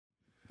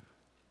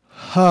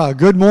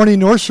Good morning,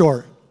 North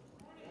Shore.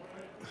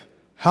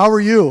 How are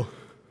you?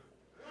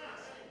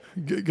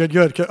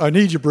 Good. I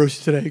need you,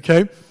 Bruce, today,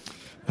 okay?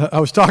 I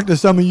was talking to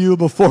some of you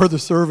before the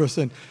service,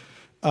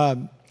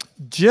 and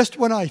just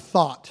when I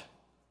thought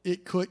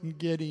it couldn't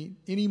get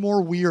any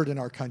more weird in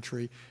our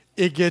country,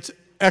 it gets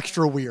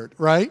extra weird,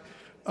 right?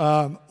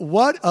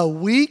 What a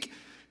week,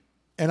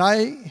 and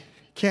I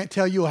can't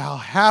tell you how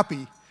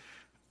happy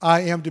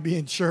I am to be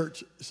in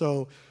church.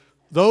 So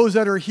those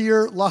that are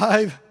here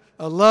live,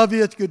 I love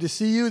you. It's good to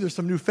see you. There's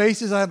some new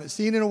faces I haven't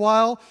seen in a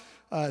while.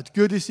 It's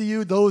good to see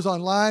you. Those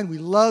online, we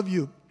love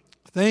you.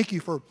 Thank you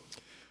for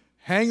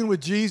hanging with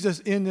Jesus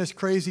in this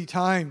crazy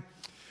time.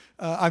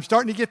 I'm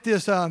starting to get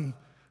this, I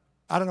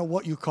don't know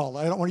what you call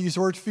it. I don't want to use the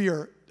word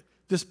fear.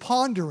 This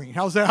pondering.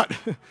 How's that?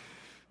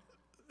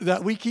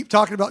 That we keep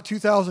talking about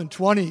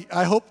 2020.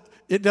 I hope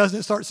it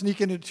doesn't start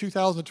sneaking into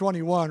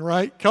 2021,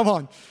 right? Come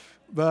on.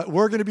 But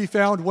we're going to be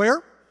found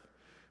where?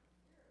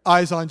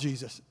 Eyes on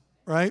Jesus,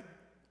 right?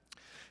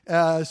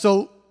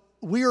 So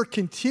we are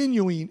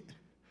continuing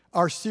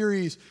our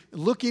series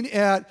looking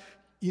at,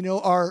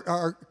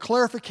 our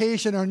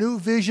clarification, our new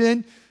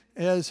vision.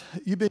 As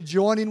you've been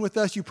joining with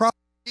us, you probably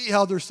see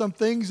how there's some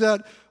things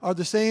that are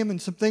the same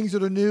and some things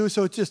that are new.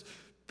 So it's just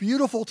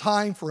beautiful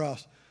time for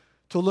us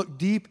to look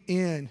deep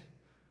in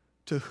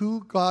to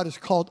who God has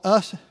called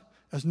us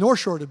as North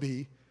Shore to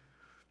be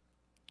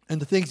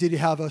and the things that He'd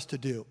have us to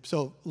do.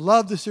 So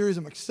love the series.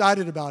 I'm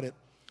excited about it.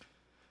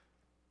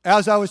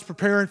 As I was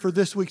preparing for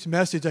this week's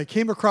message, I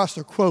came across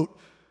a quote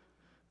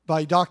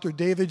by Dr.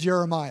 David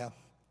Jeremiah,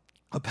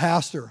 a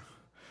pastor.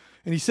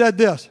 And he said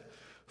this: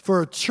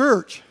 for a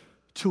church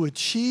to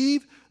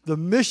achieve the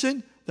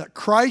mission that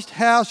Christ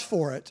has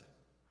for it,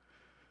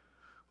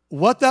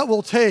 what that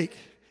will take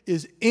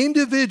is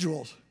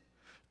individuals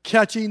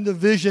catching the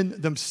vision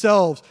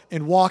themselves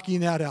and walking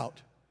that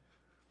out.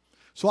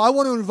 So I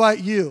want to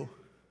invite you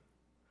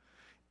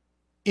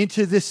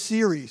into this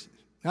series.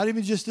 Not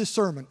even just this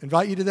sermon.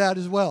 Invite you to that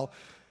as well.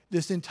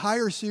 This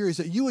entire series,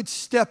 that you would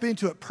step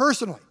into it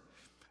personally.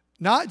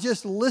 Not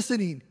just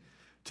listening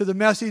to the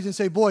message and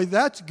say, boy,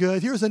 that's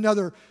good. Here's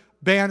another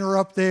banner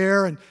up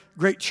there and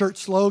great church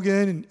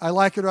slogan and I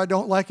like it or I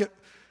don't like it.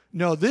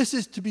 No, this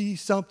is to be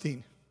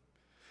something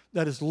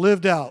that is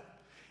lived out.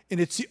 And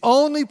it's the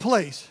only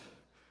place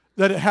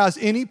that it has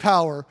any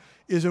power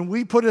is when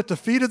we put it at the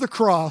feet of the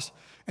cross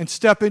and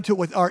step into it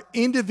with our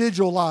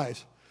individual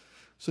lives.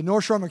 So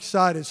North Shore, I'm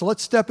excited. So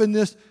let's step in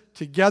this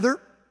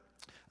together.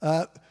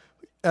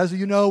 As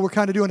you know, we're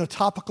kind of doing a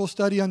topical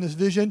study on this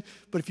vision.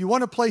 But if you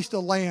want a place to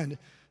land,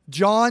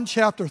 John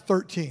chapter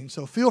 13.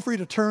 So feel free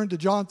to turn to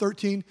John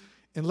 13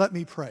 and let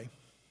me pray.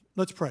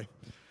 Let's pray.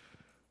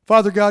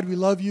 Father God, we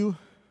love you.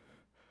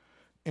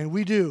 And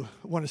we do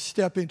want to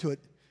step into it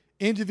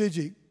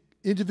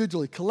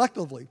individually,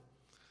 collectively.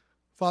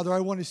 Father,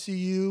 I want to see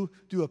you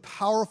do a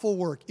powerful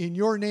work in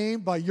your name,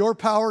 by your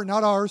power,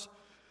 not ours.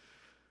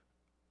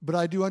 But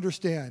I do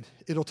understand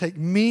it'll take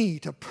me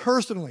to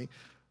personally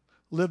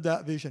live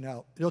that vision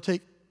out. It'll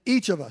take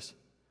each of us,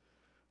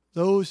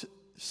 those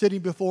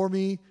sitting before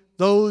me,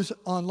 those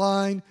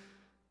online,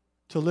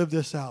 to live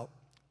this out.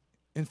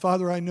 And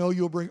Father, I know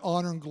you'll bring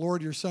honor and glory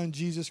to your Son,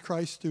 Jesus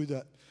Christ, through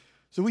that.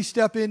 So we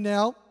step in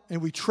now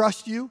and we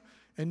trust you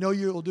and know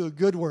you will do a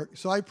good work.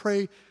 So I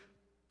pray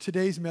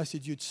today's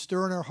message you'd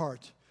stir in our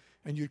hearts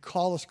and you'd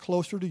call us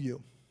closer to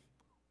you.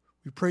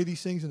 We pray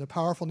these things in the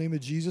powerful name of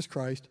Jesus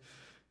Christ.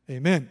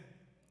 Amen.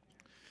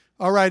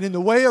 All right, in the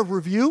way of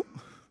review,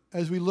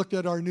 as we looked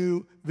at our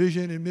new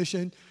vision and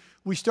mission,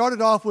 we started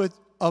off with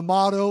a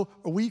motto,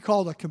 or we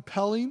called a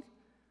compelling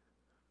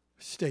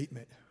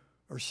statement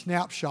or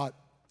snapshot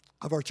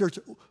of our church,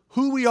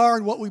 who we are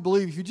and what we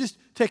believe. If you just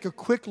take a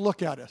quick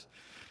look at us,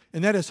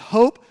 and that is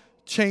hope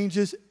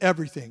changes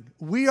everything.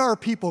 We are a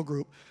people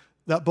group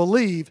that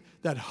believe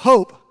that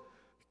hope,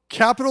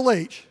 capital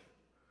H,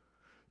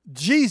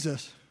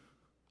 Jesus,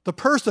 the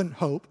person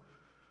hope,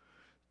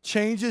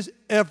 changes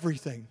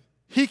everything.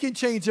 He can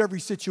change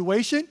every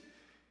situation.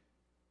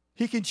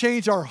 He can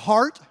change our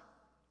heart.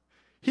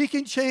 He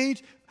can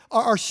change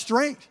our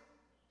strength.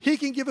 He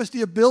can give us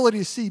the ability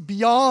to see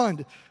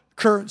beyond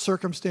current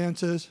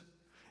circumstances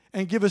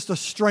and give us the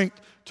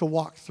strength to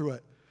walk through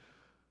it.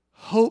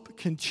 Hope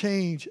can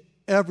change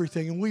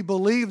everything, and we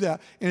believe that,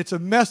 and it's a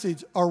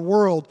message our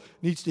world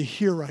needs to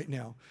hear right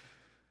now.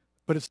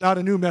 But it's not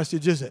a new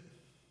message, is it?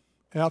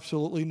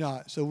 Absolutely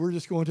not. So we're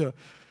just going to,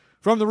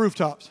 from the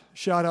rooftops,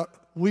 shout out,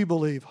 we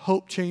believe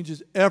hope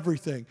changes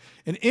everything.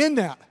 And in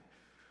that,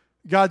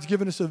 God's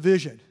given us a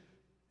vision.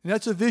 And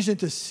that's a vision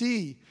to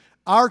see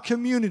our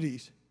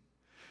communities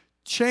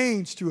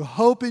change through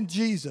hope in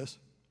Jesus,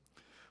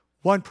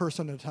 one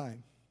person at a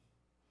time.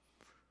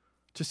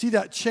 To see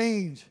that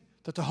change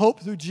that the hope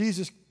through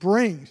Jesus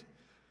brings,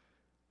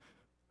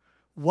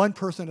 one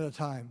person at a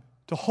time.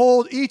 To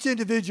hold each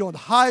individual in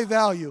high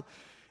value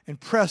and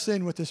press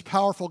in with this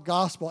powerful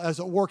gospel as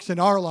it works in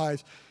our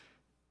lives,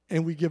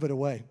 and we give it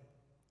away.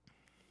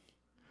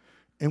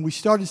 And we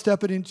started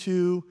stepping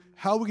into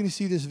how we're going to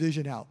see this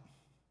vision out.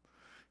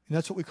 And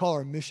that's what we call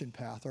our mission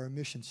path, our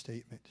mission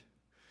statement.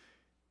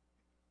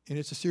 and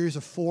it's a series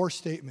of 4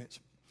 statements.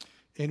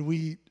 And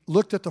we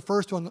looked at the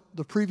first one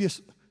the previous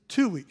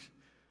 2 weeks,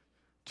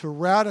 to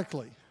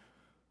radically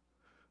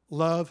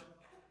love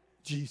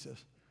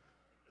Jesus.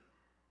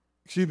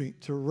 To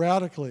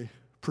radically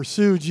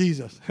pursue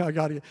Jesus.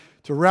 To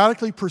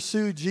radically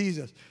pursue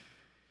Jesus.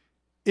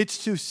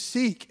 It's to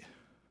seek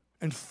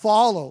and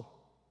follow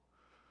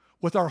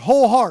with our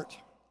whole heart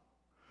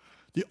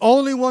the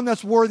only one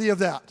that's worthy of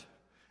that,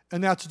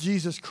 and that's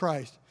Jesus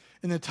Christ.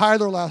 And then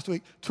Tyler last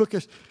week took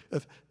us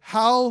of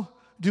how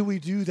do we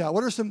do that?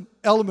 What are some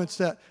elements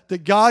that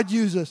God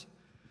uses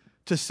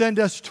to send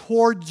us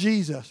toward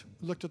Jesus?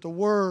 We looked at the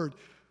Word,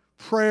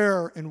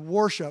 prayer, and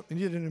worship, and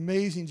he did an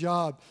amazing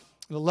job.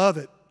 I love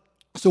it.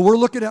 So we're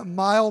looking at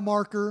mile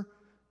marker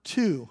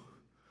 2.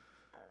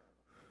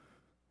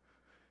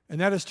 And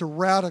that is to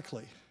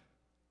radically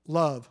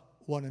love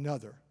one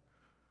another.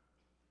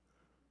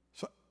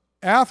 So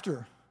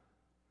after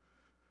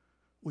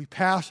we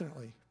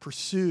passionately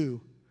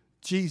pursue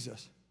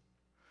Jesus,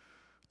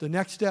 the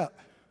next step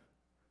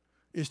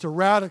is to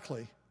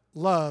radically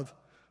love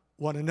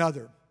one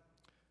another.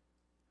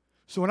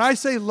 So when I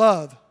say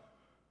love,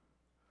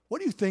 what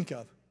do you think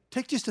of?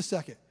 Take just a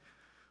second.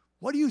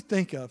 What do you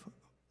think of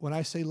when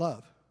I say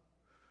love?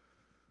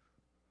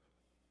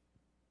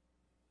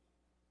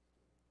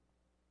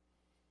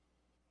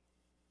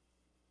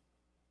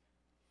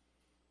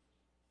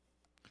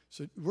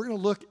 So we're going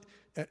to look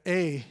at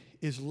A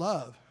is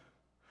love.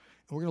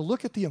 And we're going to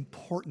look at the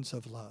importance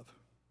of love.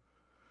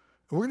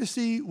 And we're going to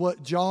see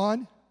what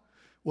John,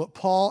 what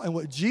Paul, and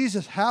what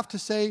Jesus have to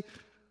say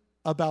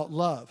about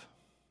love.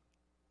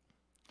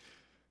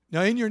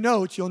 Now in your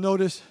notes, you'll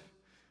notice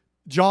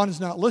John is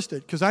not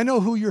listed, because I know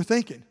who you're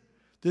thinking.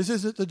 This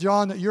isn't the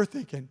John that you're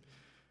thinking,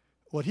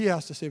 what he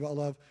has to say about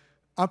love.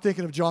 I'm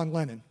thinking of John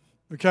Lennon,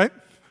 okay?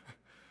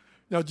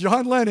 Now,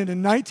 John Lennon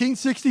in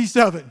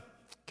 1967,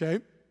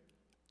 okay,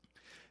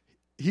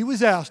 he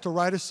was asked to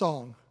write a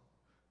song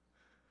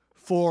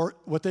for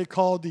what they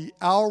called the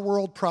Our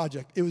World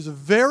Project. It was the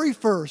very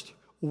first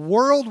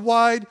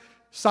worldwide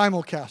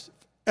simulcast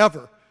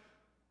ever.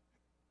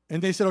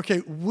 And they said,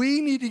 okay,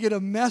 we need to get a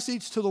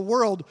message to the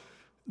world.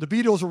 The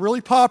Beatles were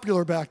really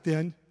popular back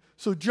then.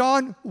 So,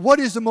 John, what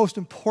is the most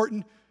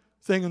important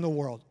thing in the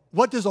world?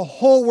 What does the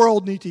whole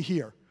world need to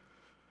hear?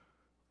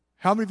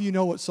 How many of you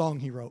know what song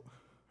he wrote?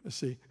 Let's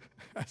see.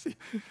 I see.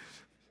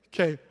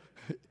 Okay.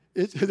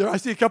 I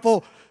see a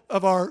couple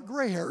of our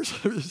gray hairs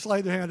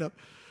slide their hand up.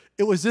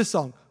 It was this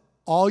song,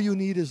 All You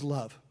Need Is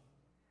Love.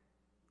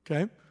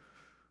 Okay?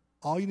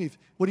 All you need.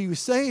 What he was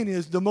saying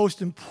is the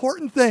most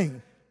important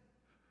thing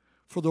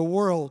for the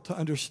world to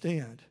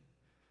understand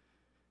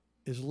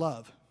is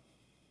love.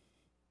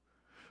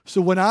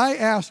 So when I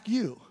ask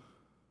you,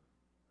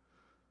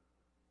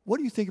 what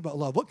do you think about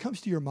love? What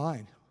comes to your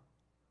mind?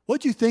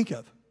 What do you think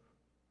of?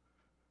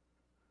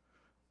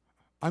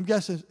 I'm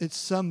guessing it's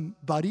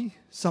somebody,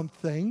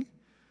 something,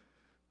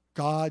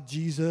 God,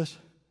 Jesus,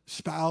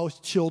 spouse,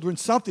 children,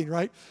 something,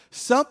 right?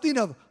 Something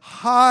of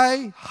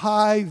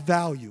high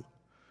value.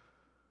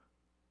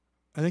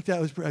 I think that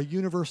was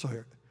universal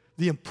here.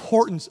 The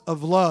importance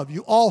of love.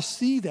 You all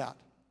see that.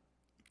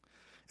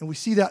 And we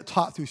see that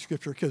taught through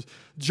Scripture, because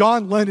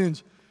John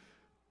Lennon's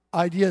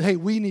idea, hey,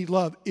 we need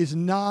love, is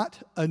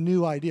not a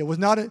new idea. It was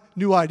not a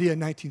new idea in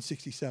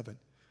 1967.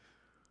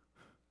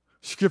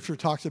 Scripture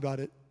talks about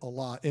it a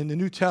lot. In the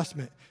New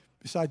Testament,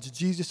 besides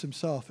Jesus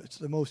himself, it's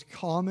the most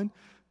common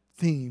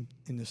theme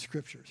in the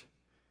Scriptures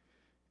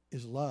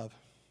is love.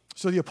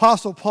 So the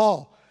Apostle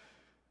Paul,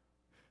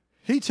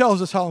 he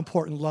tells us how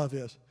important love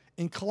is.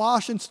 In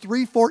Colossians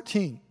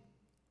 3:14,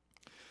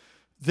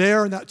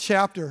 there in that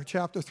chapter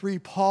 3,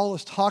 Paul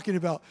is talking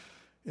about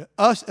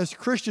us as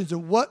Christians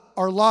and what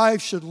our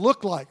lives should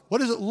look like. What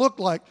does it look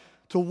like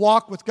to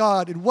walk with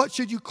God? And what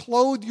should you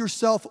clothe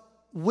yourself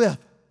with?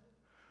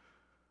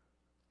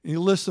 And he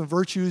lists some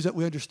virtues that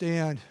we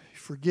understand: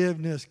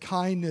 forgiveness,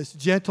 kindness,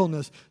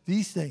 gentleness,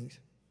 these things.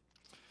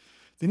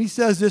 Then he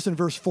says this in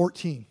verse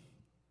 14,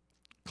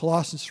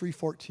 Colossians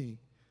 3:14.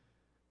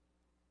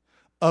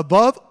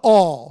 Above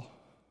all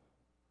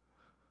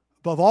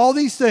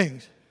these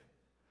things,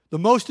 the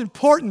most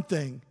important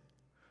thing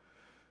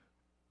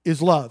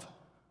is love.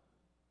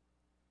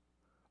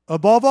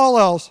 Above all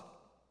else,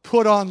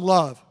 put on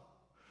love.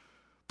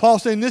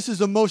 Paul's saying this is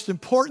the most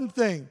important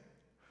thing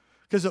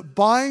because it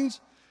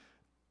binds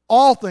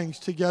all things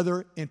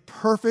together in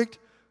perfect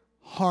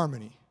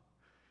harmony.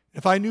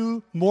 If I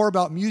knew more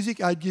about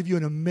music, I'd give you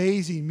an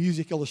amazing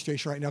music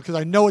illustration right now because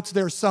I know it's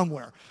there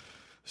somewhere.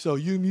 So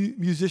you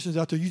musicians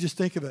out there, you just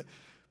think of it.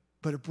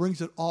 But it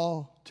brings it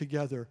all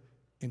together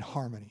in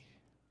harmony.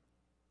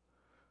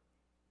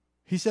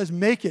 He says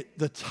make it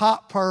the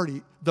top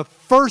priority. The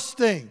first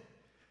thing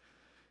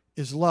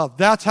is love.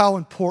 That's how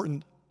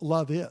important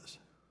love is.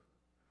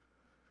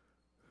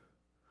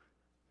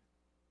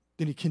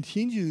 Then he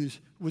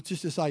continues with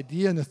just this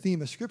idea and the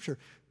theme of Scripture.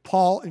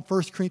 Paul in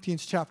 1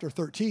 Corinthians chapter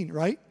 13,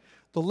 right?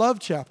 The love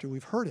chapter,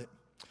 we've heard it.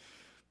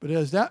 But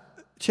as that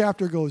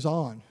chapter goes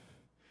on,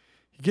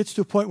 he gets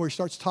to a point where he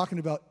starts talking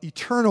about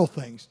eternal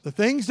things, the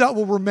things that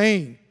will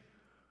remain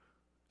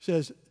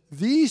says,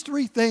 these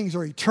three things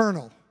are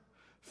eternal: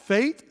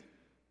 faith,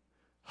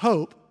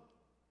 hope,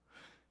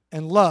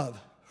 and love.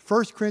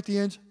 1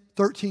 Corinthians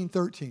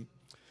 13:13.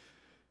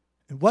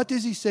 And what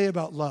does he say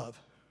about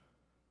love?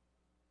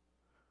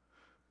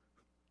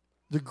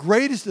 The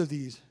greatest of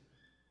these,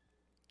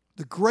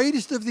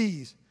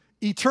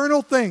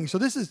 eternal things. So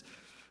this is,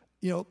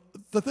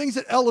 the things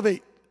that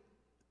elevate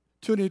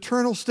to an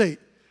eternal state.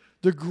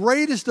 The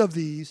greatest of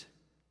these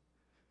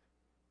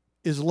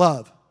is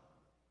love.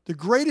 The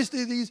greatest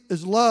of these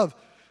is love.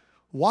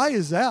 Why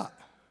is that?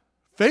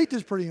 Faith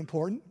is pretty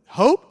important.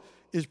 Hope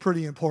is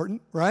pretty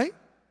important, right?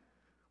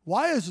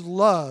 Why is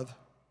love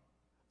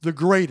the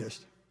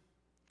greatest?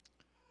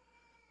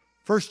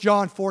 1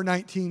 John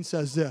 4:19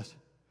 says this: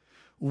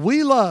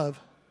 we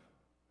love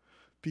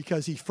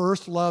because he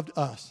first loved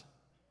us.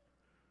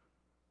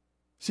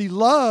 See,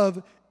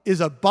 love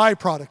is a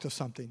byproduct of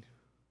something.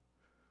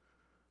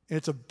 And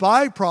it's a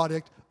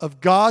byproduct of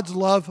God's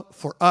love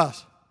for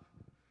us.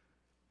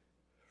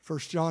 1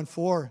 John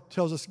 4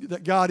 tells us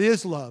that God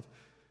is love.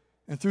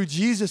 And through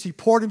Jesus, he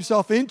poured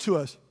himself into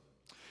us.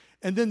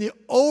 And then the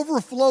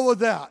overflow of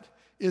that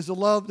is the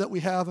love that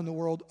we have in the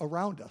world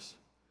around us.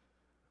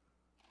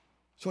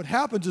 So what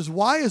happens is,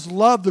 why is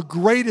love the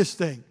greatest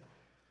thing?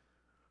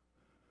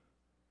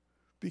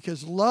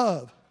 Because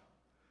love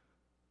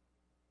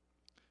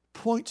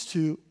points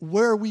to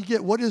where we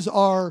get, what is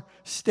our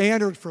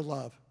standard for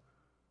love?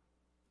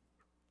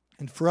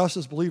 And for us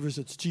as believers,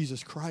 it's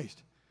Jesus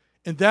Christ.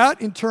 And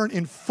that in turn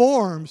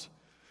informs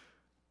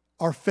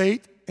our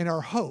faith and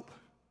our hope.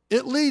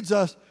 It leads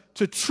us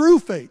to true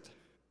faith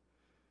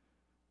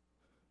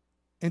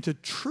and to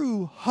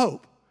true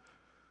hope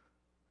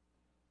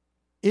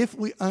if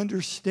we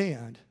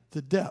understand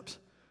the depths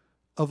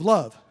of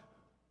love.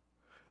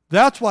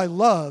 That's why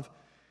love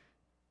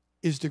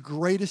is the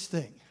greatest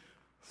thing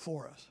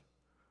for us.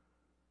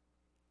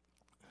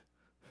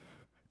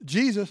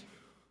 Jesus,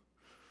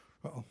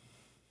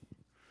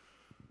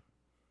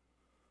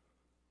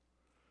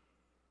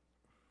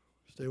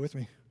 stay with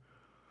me.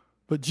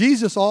 But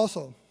Jesus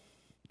also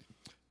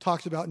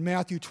talks about in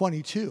Matthew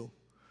 22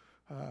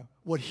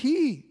 what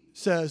he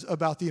says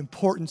about the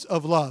importance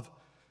of love.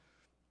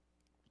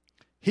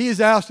 He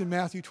is asked in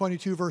Matthew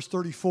 22, verse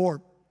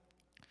 34,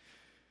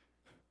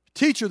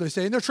 "Teacher," they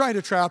say, and they're trying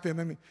to trap him.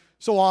 I mean,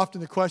 so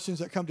often the questions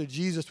that come to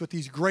Jesus with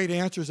these great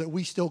answers that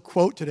we still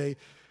quote today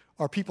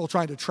are people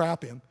trying to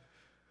trap him.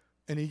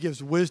 And he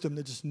gives wisdom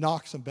that just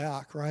knocks them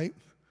back, right?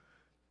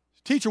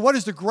 "Teacher, what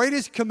is the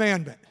greatest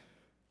commandment?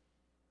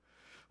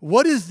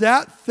 What is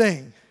that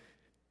thing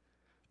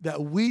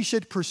that we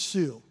should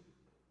pursue?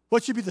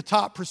 What should be the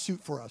top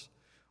pursuit for us?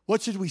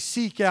 What should we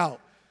seek out?"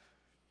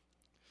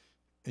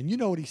 And you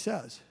know what he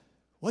says.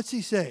 What's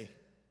he say?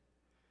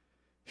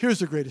 Here's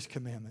the greatest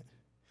commandment,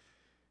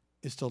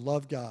 is to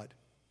love God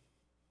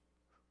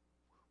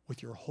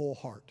with your whole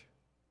heart,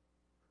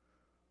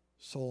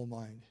 soul,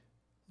 mind.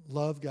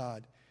 Love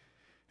God.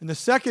 And the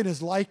second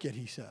is like it,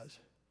 he says,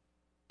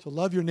 to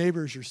love your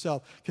neighbor as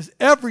yourself. Because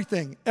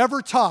everything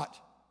ever taught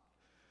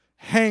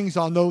hangs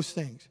on those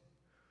things.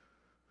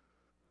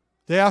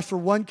 They ask for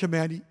one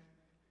command,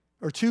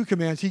 or two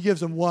commands. He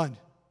gives them one,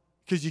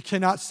 because you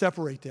cannot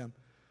separate them.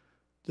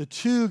 The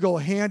two go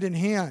hand in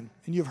hand.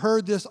 And you've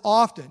heard this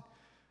often,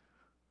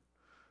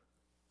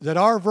 that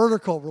our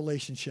vertical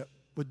relationship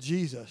with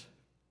Jesus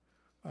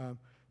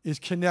is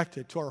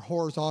connected to our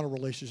horizontal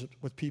relationship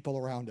with people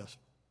around us.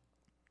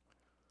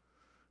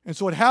 And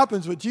so what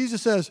happens, what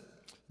Jesus says,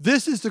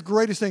 this is the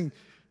greatest thing,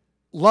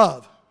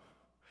 love.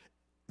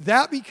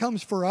 That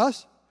becomes for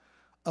us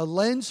a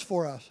lens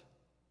for us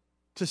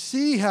to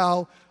see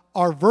how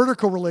our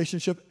vertical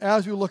relationship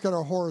as we look at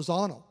our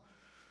horizontal.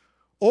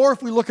 Or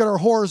if we look at our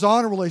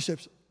horizontal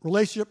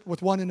relationship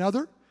with one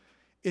another,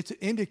 it's an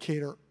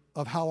indicator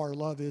of how our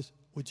love is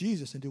with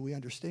Jesus, and do we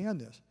understand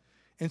this?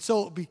 And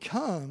so it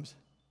becomes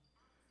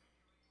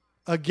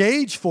a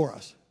gauge for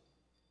us.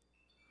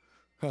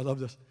 I love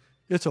this.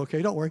 It's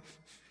okay, don't worry.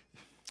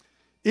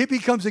 It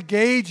becomes a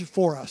gauge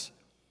for us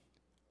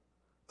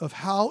of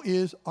how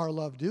is our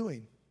love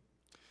doing.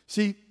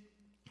 See,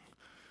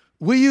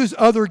 we use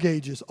other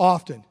gauges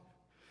often,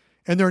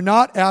 and they're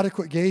not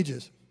adequate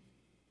gauges.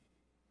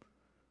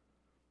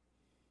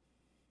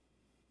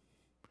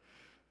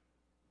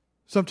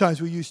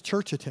 Sometimes we use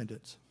church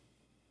attendance.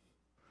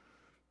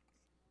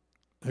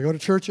 I go to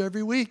church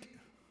every week.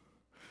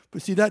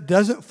 But see, that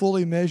doesn't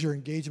fully measure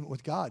engagement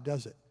with God,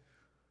 does it?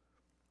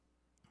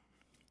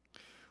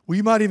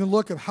 We might even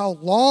look at how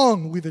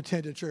long we've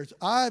attended church.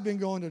 I've been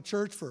going to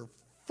church for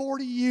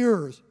 40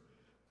 years.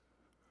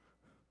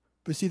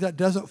 But see, that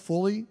doesn't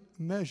fully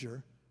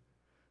measure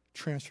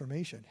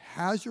transformation.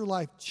 Has your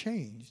life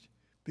changed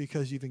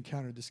because you've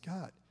encountered this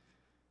God?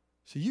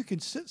 So you can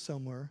sit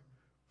somewhere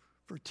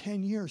for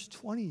 10 years,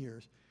 20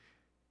 years,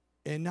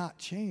 and not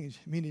change,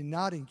 meaning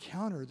not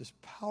encounter this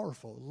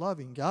powerful,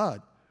 loving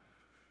God.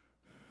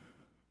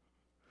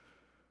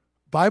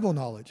 Bible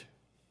knowledge.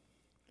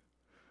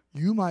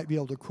 You might be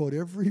able to quote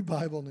every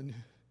Bible in the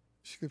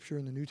Scripture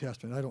in the New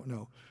Testament. I don't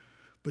know.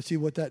 But see,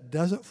 what that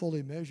doesn't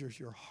fully measure is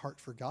your heart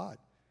for God.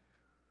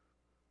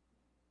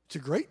 It's a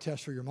great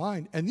test for your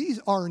mind. And these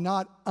are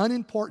not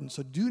unimportant,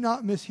 so do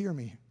not mishear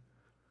me.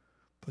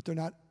 But they're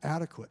not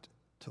adequate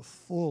to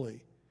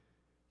fully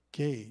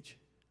gauge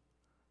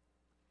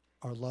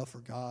our love for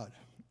God.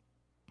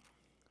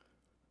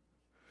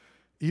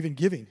 Even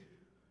giving.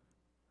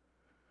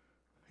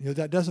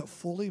 That doesn't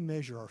fully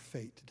measure our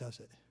faith, does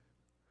it?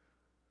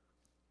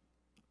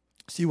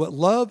 See, what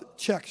love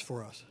checks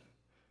for us,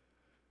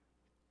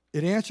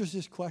 it answers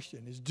this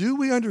question, is do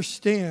we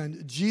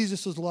understand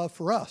Jesus' love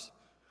for us?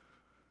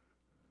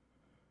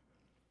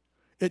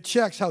 It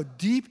checks how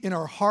deep in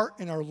our heart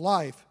and our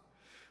life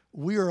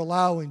we are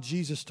allowing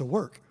Jesus to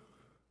work.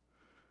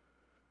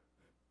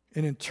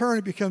 And in turn,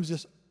 it becomes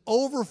this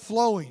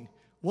overflowing.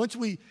 Once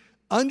we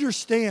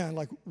understand,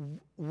 like,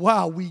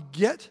 wow, we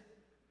get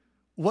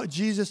what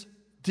Jesus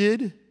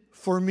did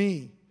for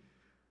me.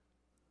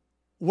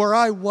 Where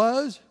I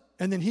was,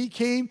 and then he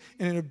came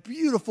and in a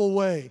beautiful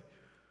way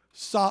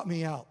sought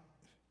me out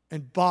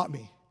and bought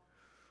me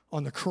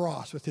on the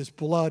cross with his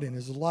blood and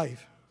his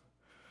life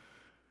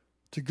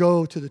to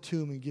go to the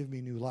tomb and give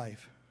me new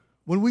life.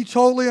 When we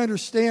totally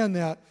understand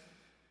that,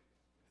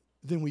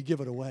 then we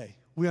give it away.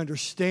 We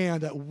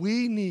understand that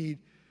we need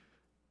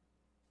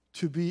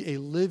to be a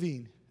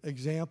living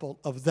example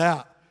of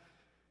that.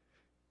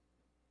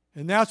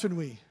 And that's when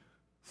we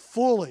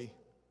fully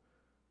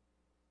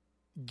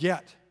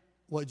get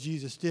what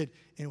Jesus did.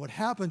 And what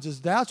happens is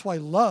that's why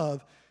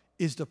love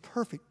is the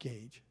perfect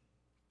gauge,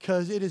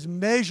 because it is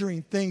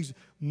measuring things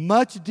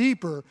much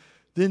deeper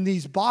than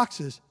these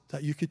boxes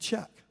that you could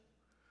check.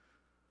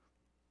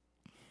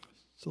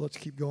 So let's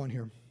keep going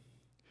here.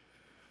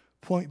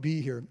 Point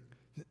B here.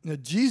 Now,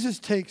 Jesus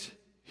takes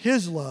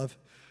his love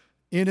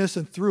in us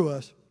and through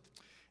us,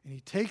 and he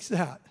takes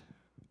that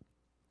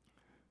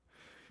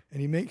and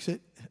he makes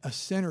it a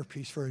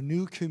centerpiece for a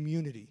new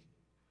community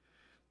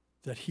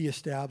that he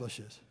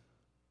establishes.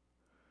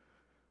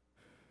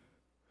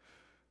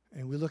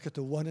 And we look at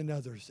the one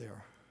another's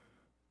there.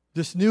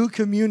 This new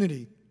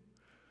community.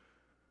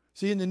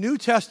 See, in the New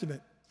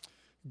Testament,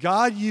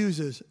 God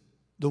uses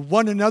the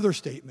one another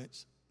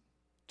statements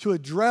to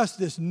address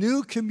this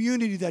new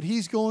community that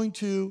he's going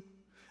to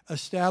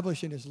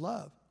establish in his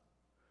love.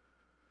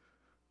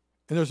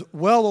 And there's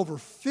well over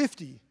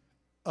 50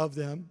 of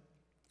them.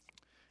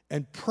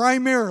 And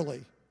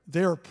primarily,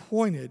 they're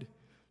pointed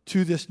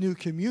to this new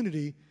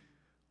community,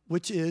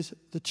 which is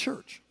the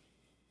church.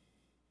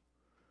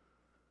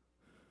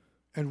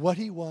 And what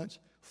he wants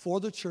for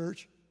the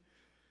church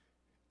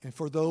and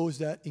for those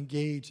that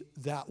engage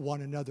that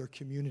one another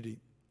community.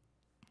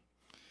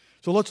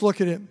 So let's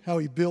look at him, how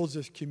he builds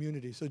this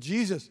community. So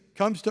Jesus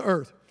comes to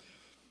earth,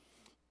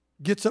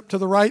 gets up to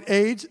the right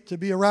age to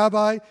be a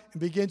rabbi, and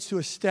begins to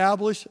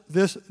establish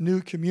this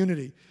new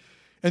community.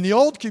 And the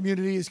old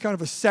community is kind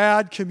of a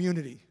sad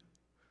community,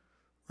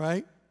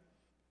 right?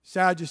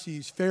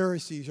 Sadducees,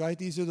 Pharisees, right?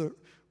 These are the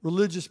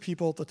religious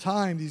people at the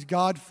time, these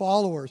God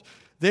followers.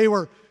 They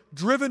were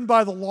driven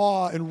by the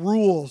law and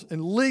rules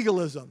and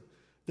legalism.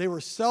 They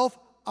were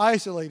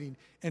self-isolating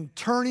and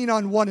turning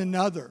on one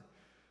another.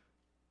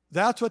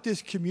 That's what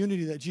this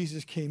community that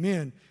Jesus came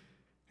in.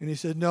 And he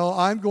said, no,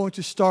 I'm going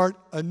to start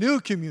a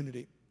new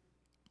community.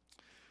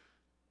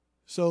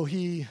 So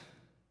he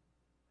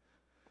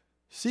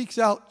seeks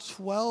out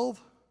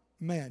 12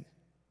 men.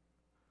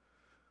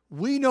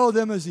 We know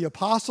them as the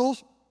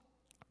apostles,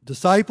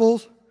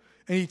 disciples,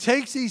 and he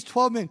takes these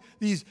 12 men,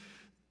 these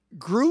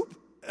group,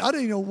 I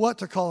don't even know what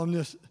to call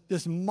them,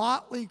 this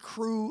motley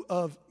crew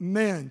of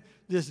men,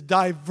 this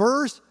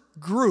diverse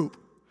group,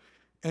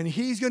 and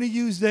he's going to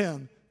use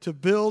them to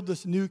build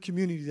this new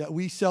community that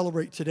we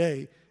celebrate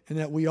today and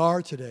that we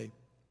are today.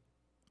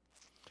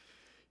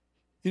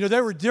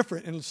 They were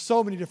different in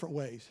so many different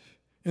ways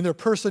in their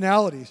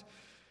personalities.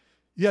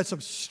 You had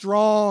some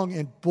strong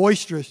and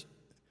boisterous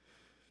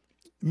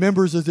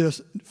members of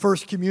this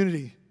first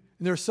community.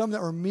 And there are some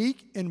that were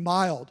meek and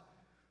mild.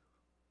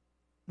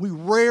 We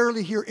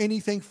rarely hear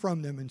anything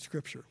from them in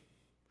Scripture.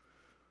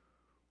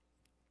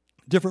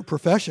 Different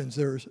professions.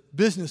 There's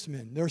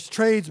businessmen. There's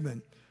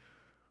tradesmen.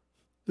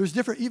 There's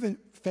different even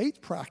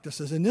faith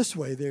practices in this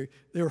way.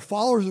 They were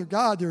followers of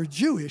God. They were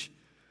Jewish.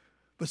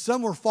 But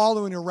some were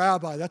following a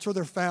rabbi. That's where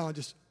they're found,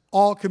 just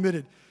all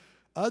committed.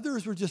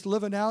 Others were just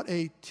living out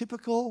a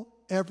typical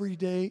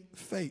everyday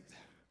faith.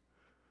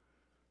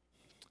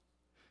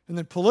 And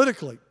then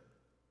politically,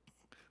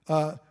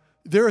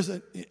 there is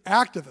an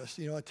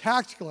activist, a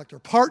tax collector,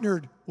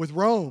 partnered with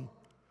Rome.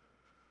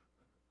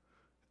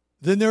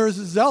 Then there is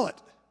a zealot,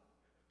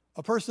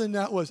 a person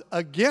that was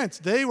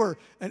against. They were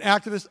an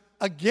activist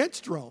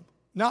against Rome,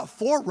 not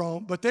for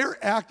Rome, but they were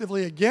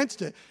actively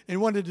against it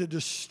and wanted to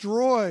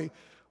destroy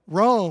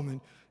Rome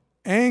and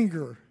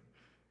anger.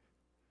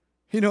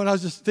 And I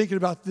was just thinking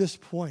about this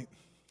point.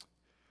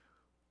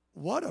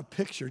 What a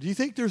picture. Do you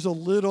think there's a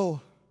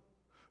little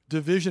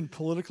division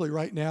politically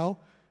right now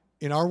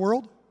in our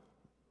world?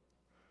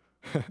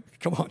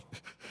 Come on.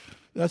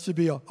 That should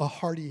be a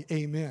hearty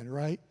amen,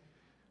 right?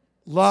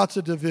 Lots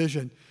of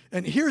division.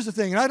 And here's the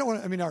thing, and I don't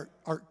want to,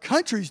 our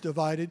country's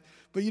divided,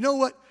 but you know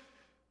what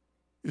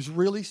is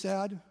really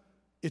sad?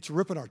 It's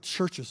ripping our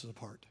churches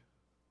apart.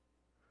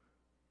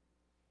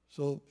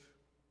 So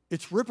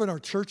it's ripping our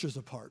churches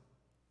apart.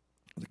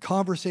 The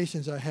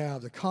conversations I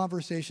have, the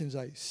conversations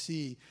I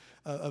see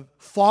of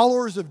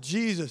followers of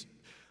Jesus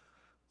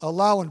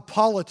allowing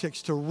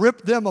politics to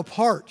rip them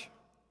apart.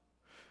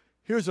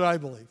 Here's what I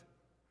believe.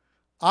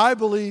 I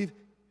believe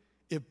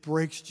it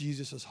breaks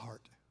Jesus'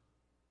 heart.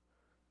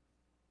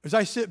 As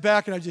I sit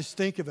back and I just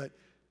think of it,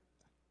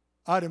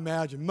 I'd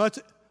imagine, much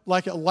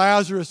like at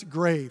Lazarus'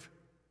 grave,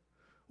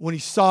 when he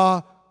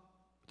saw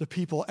the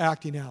people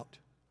acting out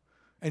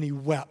and he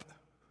wept.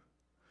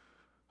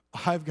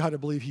 I've got to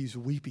believe he's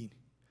weeping,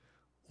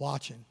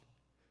 watching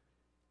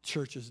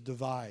churches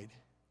divide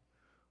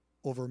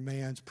over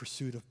man's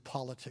pursuit of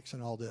politics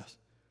and all this.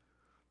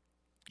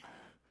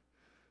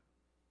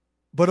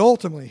 But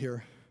ultimately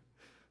here,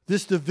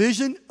 this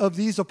division of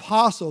these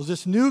apostles,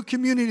 this new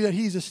community that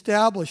he's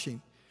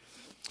establishing,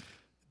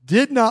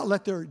 did not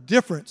let their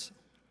difference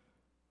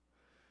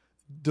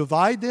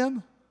divide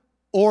them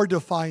or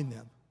define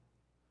them.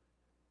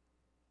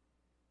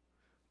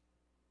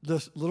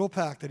 This little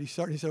pack that he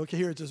started, he said, okay,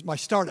 here, it's my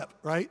startup,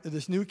 right?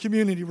 This new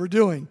community we're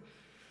doing.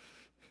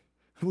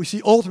 We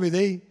see ultimately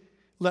they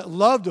let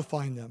love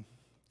define them.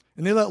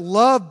 And they let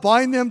love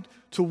bind them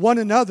to one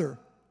another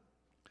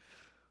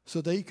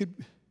so they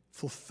could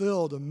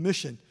fulfill the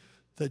mission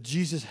that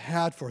Jesus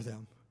had for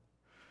them.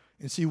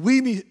 And see,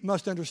 we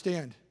must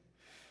understand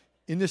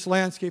in this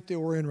landscape that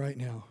we're in right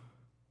now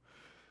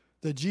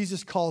that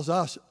Jesus calls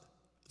us,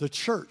 the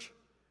church,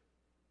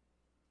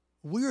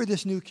 we are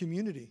this new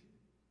community.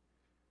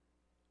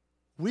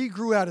 We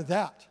grew out of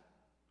that,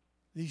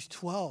 these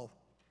 12.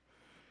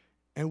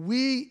 And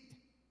we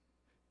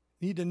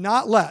need to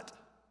not let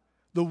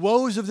the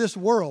woes of this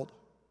world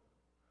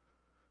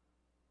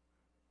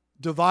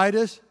divide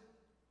us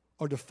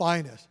or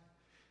define us.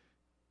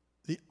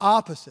 The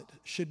opposite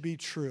should be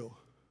true.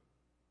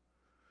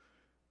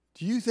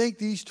 Do you think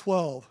these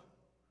 12,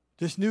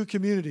 this new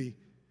community,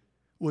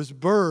 was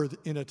birthed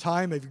in a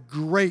time of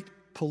great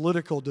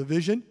political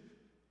division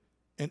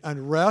and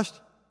unrest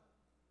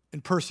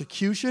and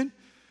persecution?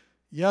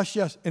 Yes,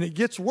 yes. And it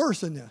gets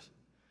worse than this.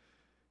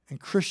 And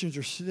Christians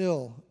are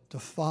still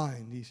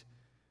defined,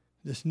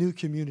 this new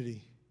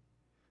community,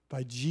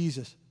 by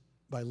Jesus,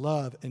 by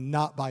love, and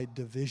not by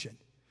division.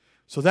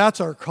 So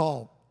that's our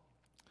call.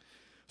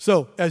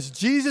 So as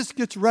Jesus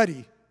gets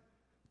ready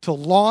to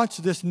launch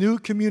this new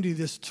community,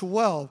 this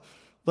 12,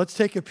 let's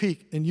take a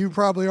peek. And you're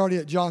probably already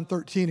at John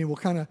 13, and we'll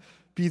kind of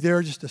be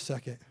there just a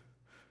second.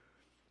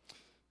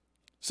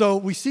 So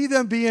we see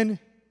them being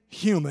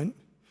human.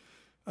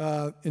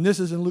 And this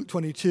is in Luke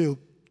 22,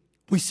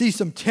 we see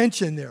some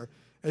tension there.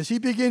 As he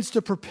begins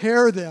to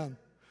prepare them,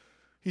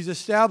 he's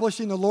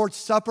establishing the Lord's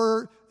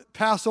Supper,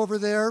 Passover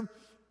there,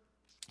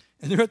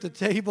 and they're at the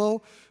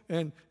table,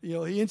 and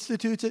he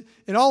institutes it,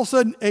 and all of a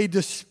sudden a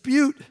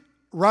dispute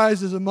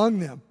rises among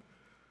them.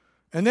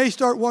 And they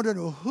start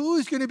wondering, well,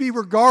 who's going to be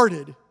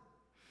regarded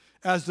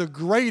as the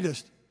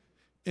greatest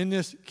in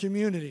this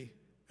community?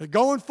 And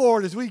going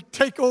forward, as we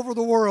take over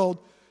the world,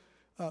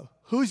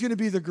 who's going to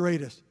be the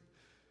greatest?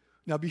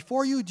 Now,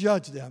 before you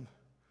judge them,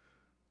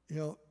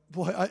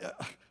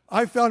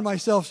 I found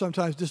myself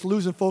sometimes just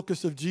losing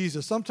focus of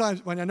Jesus.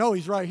 Sometimes when I know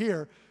he's right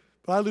here,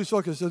 but I lose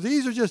focus. So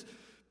these are just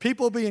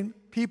people being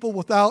people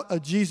without a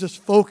Jesus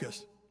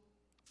focus.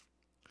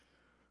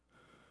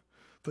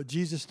 But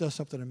Jesus does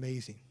something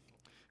amazing.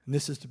 And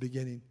this is the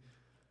beginning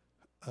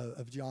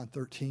of John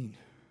 13.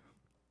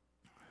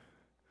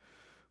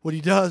 What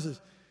he does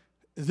is,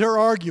 they're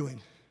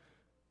arguing.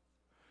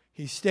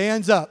 He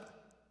stands up,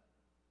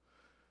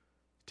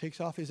 takes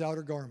off his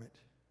outer garment,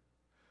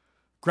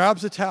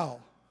 grabs a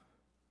towel,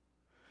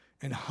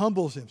 and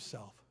humbles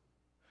himself,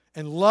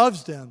 and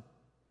loves them,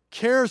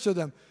 cares for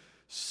them,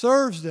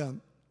 serves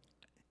them,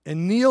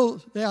 and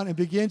kneels down and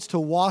begins to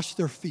wash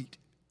their feet.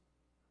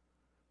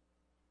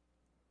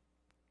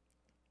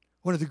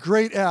 One of the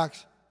great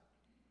acts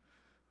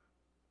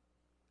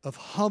of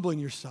humbling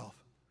yourself.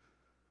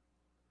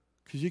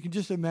 Because you can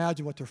just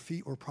imagine what their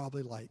feet were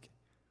probably like.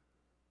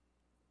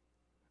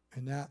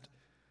 And that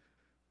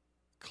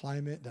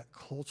climate, that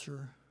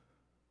culture.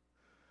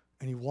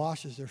 And he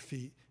washes their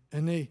feet.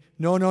 And they,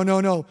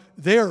 no.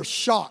 They're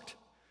shocked.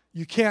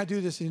 You can't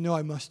do this. And you know,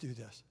 I must do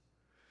this.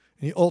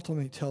 And he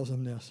ultimately tells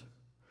them this.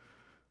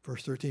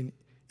 Verse 13.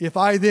 If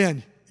I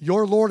then,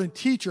 your Lord and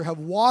teacher, have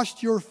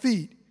washed your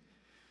feet,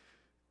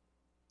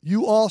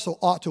 you also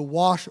ought to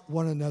wash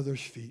one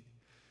another's feet.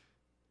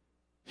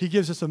 He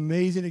gives us an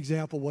amazing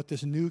example of what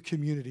this new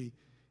community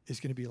is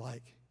going to be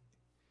like.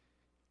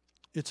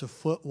 It's a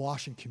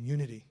foot-washing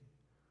community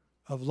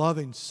of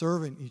loving,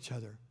 serving each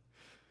other.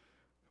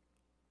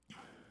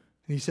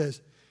 And he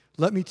says,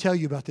 let me tell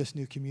you about this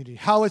new community,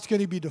 how it's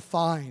going to be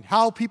defined,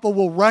 how people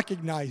will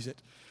recognize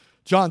it.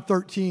 John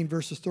 13,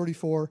 verses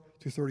 34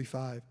 through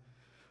 35.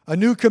 A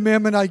new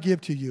commandment I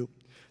give to you,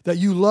 that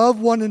you love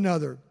one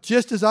another.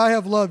 Just as I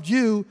have loved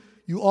you,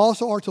 you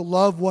also are to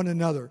love one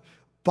another.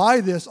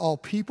 By this, all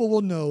people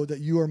will know that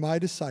you are my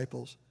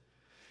disciples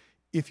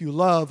if you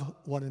love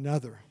one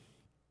another.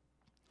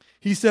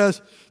 He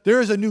says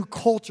there is a new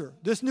culture.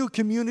 This new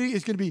community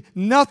is going to be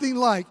nothing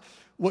like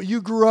what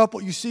you grew up,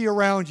 what you see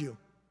around you.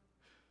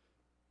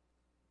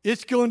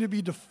 It's going to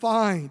be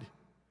defined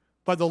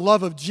by the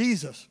love of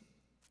Jesus.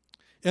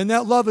 And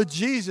that love of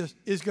Jesus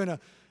is going to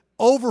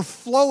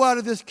overflow out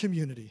of this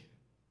community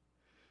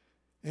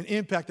and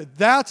impact it.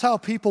 That's how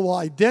people will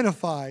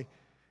identify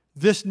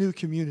this new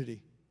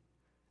community.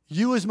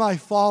 You as my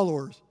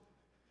followers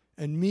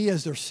and me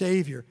as their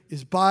Savior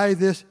is by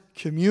this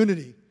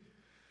community.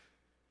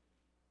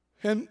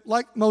 And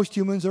like most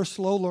humans, they're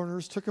slow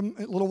learners. Took them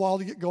a little while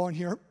to get going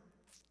here.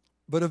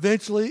 But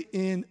eventually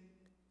in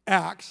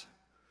Acts,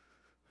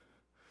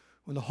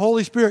 when the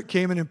Holy Spirit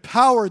came and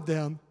empowered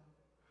them,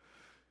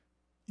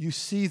 you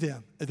see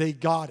them. They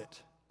got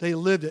it. They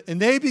lived it.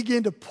 And they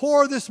began to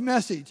pour this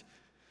message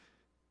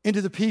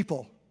into the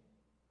people.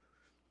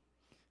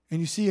 And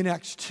you see in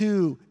Acts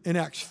 2, in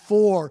Acts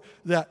 4,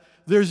 that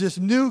there's this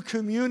new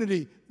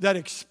community that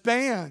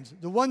expands,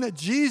 the one that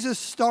Jesus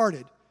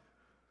started,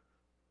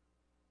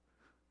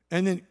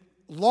 and then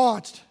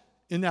launched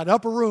in that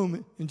upper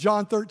room in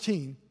John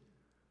 13.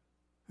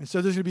 And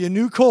so there's going to be a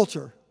new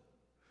culture.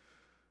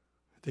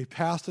 They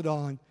passed it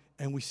on,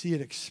 and we see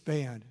it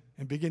expand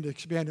and begin to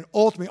expand, and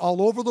ultimately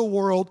all over the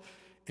world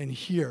and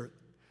here.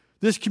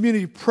 This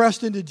community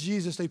pressed into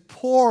Jesus. They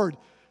poured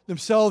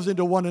themselves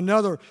into one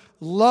another.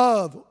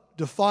 Love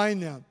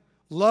defined them.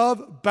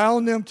 Love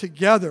bound them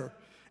together.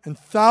 And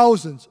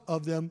thousands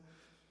of them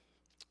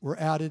were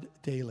added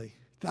daily.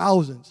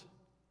 Thousands.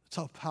 That's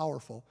how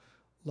powerful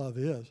love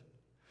is.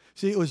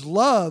 See, it was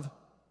love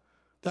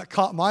that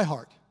caught my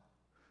heart.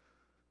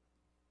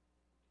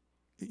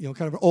 You know,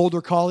 kind of an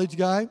older college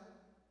guy.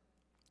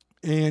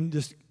 And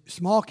this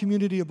small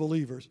community of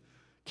believers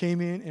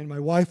came in, and my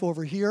wife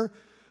over here,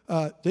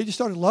 they just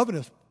started loving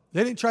us.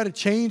 They didn't try to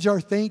change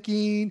our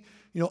thinking,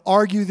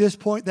 argue this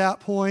point, that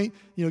point,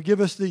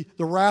 give us the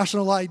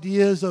rational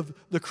ideas of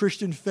the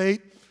Christian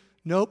faith.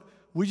 Nope.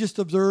 We just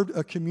observed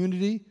a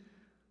community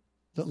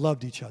that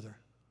loved each other.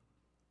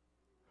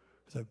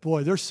 I said,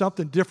 boy, there's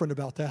something different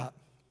about that.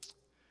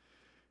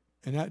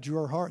 And that drew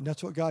our heart, and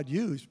that's what God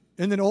used.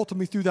 And then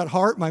ultimately through that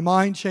heart, my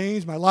mind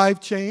changed, my life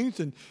changed,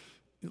 and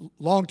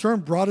long term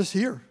brought us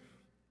here.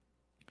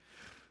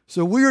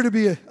 So we are to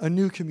be a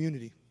new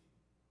community.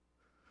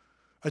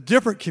 A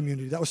different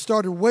community that was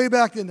started way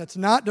back then, that's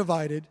not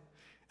divided,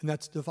 and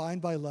that's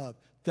defined by love.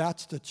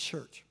 That's the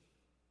church.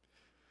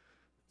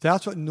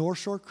 That's what North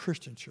Shore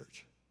Christian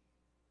Church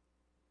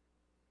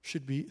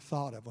should be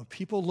thought of. When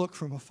people look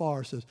from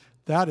afar, it says,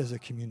 that is a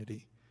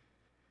community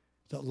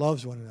that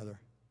loves one another.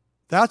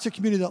 That's a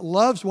community that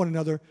loves one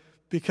another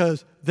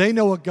because they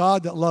know a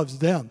God that loves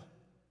them.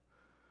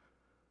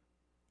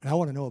 And I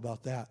want to know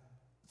about that.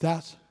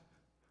 That's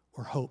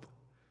where hope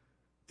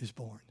is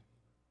born.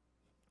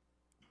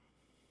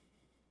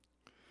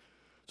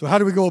 So how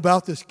do we go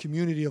about this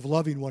community of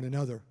loving one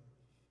another?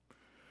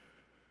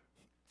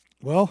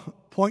 Well,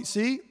 point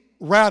C,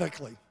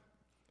 radically.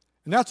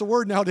 And that's a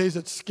word nowadays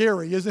that's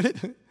scary, isn't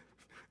it?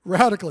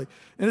 Radically.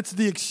 And it's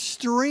the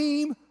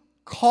extreme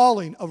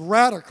calling of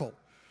radical.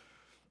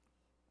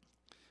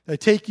 I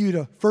take you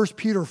to 1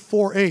 Peter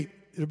 4:8.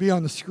 It'll be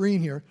on the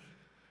screen here.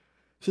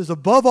 It says,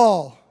 above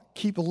all,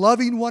 keep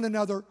loving one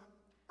another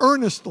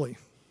earnestly.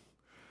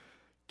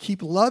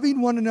 Keep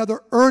loving one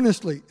another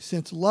earnestly,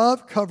 since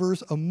love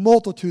covers a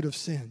multitude of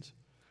sins.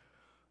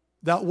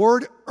 That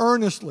word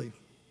earnestly,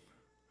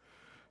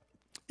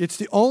 it's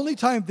the only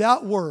time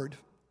that word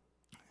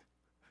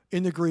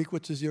in the Greek,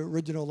 which is the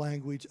original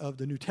language of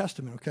the New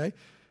Testament, okay?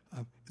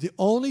 The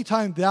only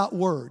time that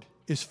word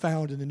is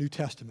found in the New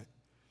Testament.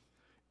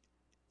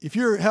 If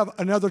you have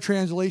another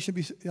translation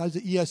besides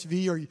the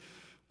ESV or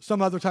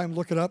some other time,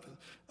 look it up.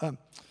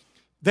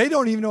 They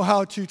don't even know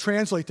how to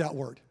translate that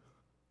word.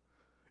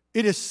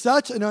 It is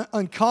such an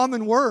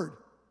uncommon word.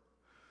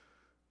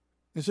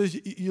 And so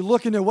you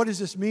look into what does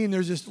this mean?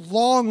 There's this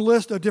long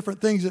list of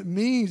different things it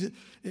means.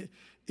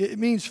 It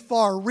means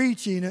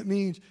far-reaching. It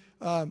means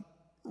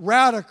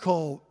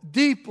radical,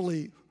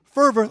 deeply,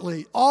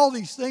 fervently. All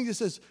these things. It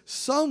says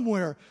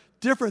somewhere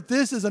different.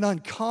 This is an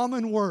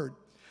uncommon word.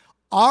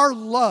 Our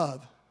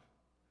love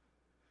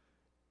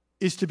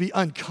is to be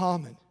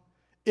uncommon.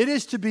 It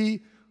is to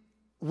be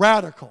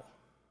radical,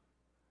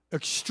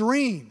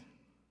 extreme.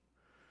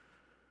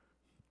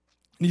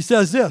 And he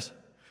says this,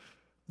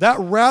 that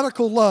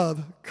radical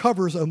love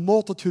covers a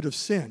multitude of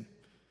sin.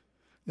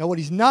 Now what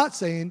he's not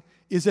saying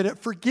is that it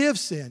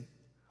forgives sin.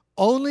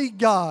 Only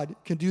God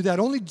can do that.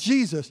 Only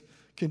Jesus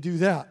can do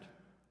that.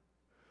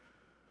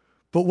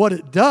 But what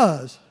it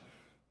does,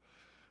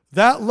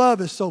 that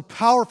love is so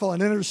powerful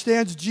and it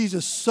understands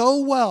Jesus so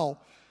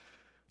well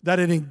that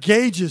it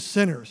engages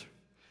sinners.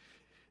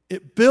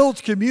 It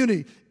builds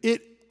community.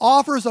 It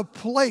offers a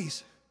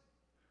place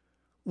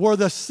where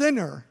the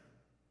sinner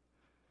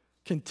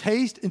can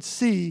taste and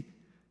see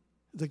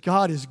that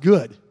God is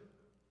good.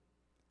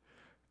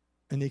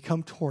 And they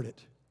come toward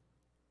it.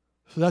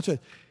 So that's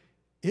it.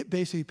 it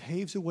basically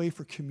paves the way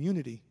for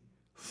community.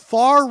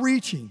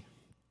 Far-reaching,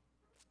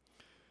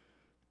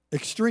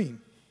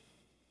 extreme.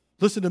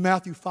 Listen to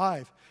Matthew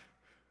 5,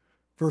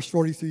 verse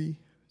 43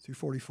 through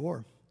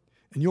 44.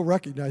 And you'll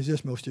recognize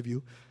this, most of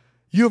you.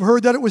 You have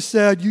heard that it was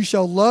said, you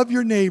shall love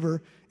your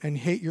neighbor and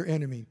hate your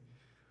enemy.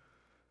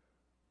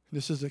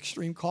 This is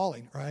extreme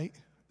calling, right?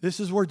 This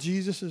is where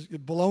Jesus is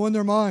blowing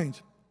their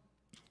minds.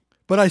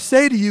 But I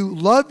say to you,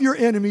 love your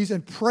enemies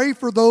and pray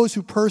for those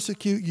who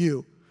persecute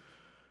you.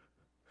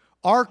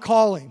 Our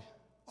calling,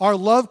 our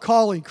love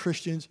calling,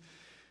 Christians,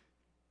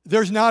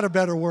 there's not a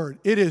better word.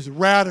 It is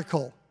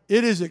radical.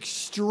 It is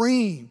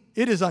extreme.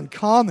 It is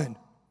uncommon.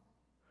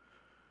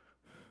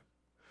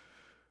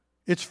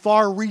 It's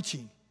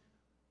far-reaching.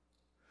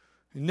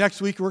 And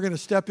next week, we're going to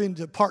step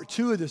into part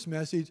 2 of this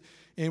message,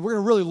 and we're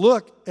going to really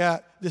look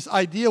at this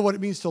idea of what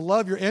it means to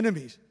love your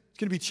enemies. It's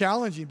going to be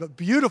challenging, but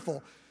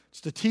beautiful. It's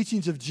the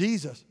teachings of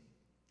Jesus.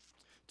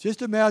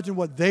 Just imagine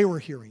what they were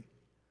hearing.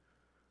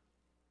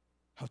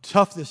 How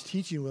tough this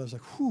teaching was.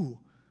 Like, whew,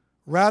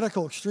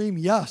 radical, extreme,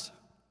 yes.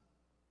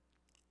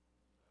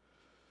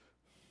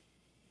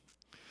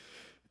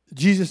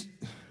 Jesus,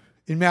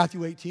 in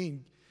Matthew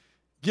 18,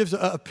 gives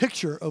a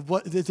picture of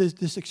what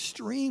this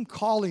extreme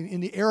calling in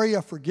the area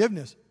of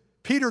forgiveness.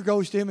 Peter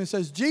goes to him and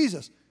says,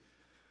 Jesus,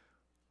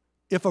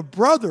 if a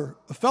brother,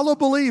 a fellow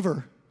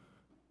believer,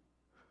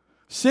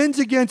 sins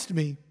against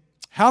me,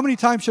 how many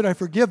times should I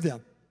forgive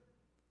them?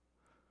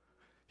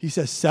 He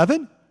says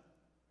 7,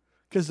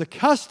 because the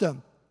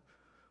custom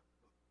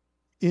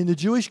in the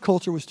Jewish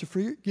culture was to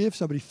forgive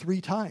somebody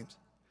 3 times.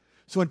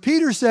 So when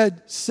Peter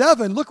said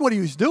 7, look what he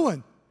was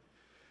doing.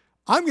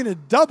 I'm going to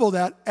double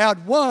that,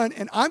 add 1,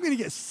 and I'm going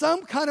to get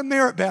some kind of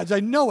merit badge. I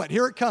know it.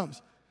 Here it comes.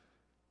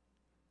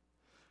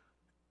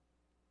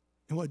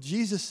 And what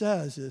Jesus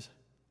says is,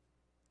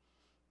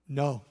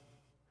 no.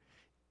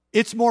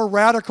 It's more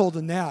radical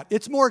than that.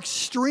 It's more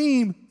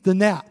extreme than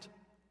that.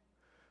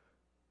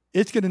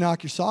 It's going to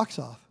knock your socks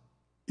off.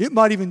 It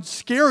might even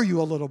scare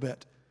you a little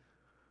bit.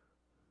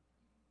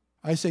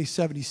 I say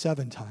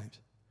 77 times.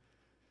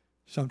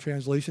 Some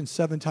translations,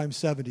 7 times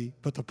 70,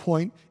 but the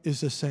point is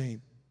the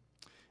same.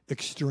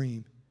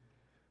 Extreme,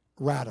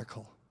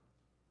 radical.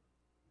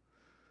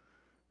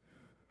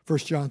 1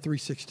 John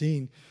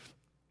 3:16,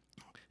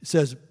 it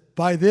says,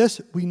 by this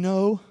we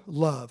know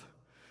love,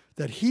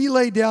 that he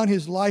laid down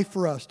his life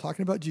for us,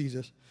 talking about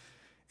Jesus,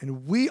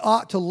 and we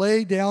ought to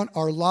lay down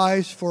our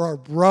lives for our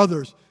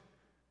brothers.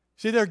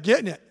 See, they're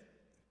getting it.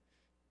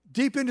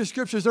 Deep into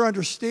scriptures, they're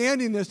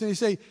understanding this, and they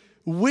say,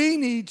 we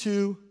need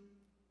to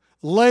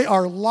lay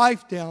our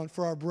life down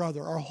for our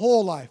brother, our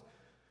whole life.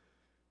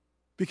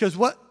 Because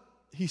what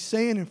he's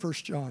saying in 1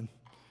 John,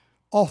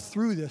 all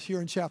through this here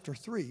in chapter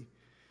 3,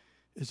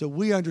 is that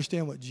we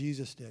understand what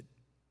Jesus did.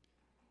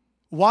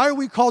 Why are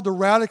we called to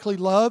radically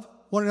love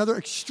one another,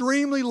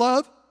 extremely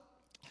love?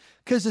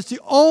 Because it's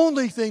the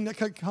only thing that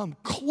can come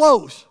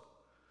close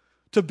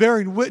to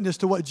bearing witness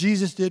to what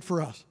Jesus did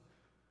for us.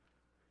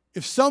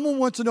 If someone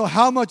wants to know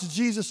how much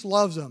Jesus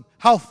loves them,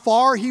 how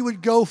far he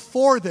would go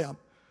for them,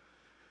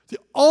 the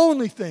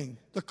only thing,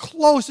 the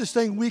closest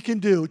thing we can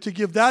do to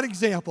give that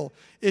example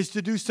is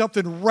to do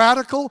something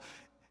radical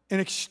and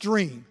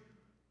extreme.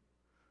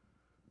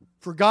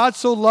 For God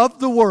so loved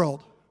the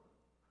world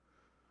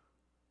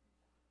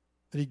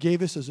that he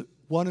gave us his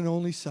one and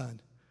only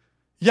Son.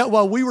 Yet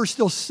while we were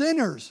still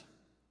sinners,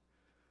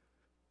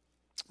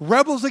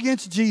 rebels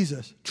against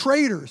Jesus,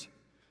 traitors,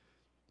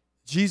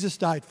 Jesus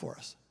died for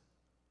us.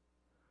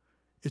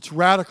 It's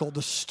radical.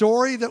 The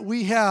story that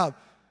we have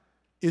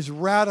is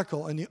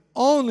radical, and the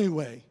only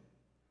way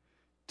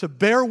to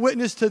bear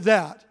witness to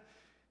that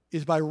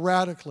is by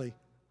radically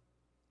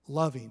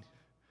loving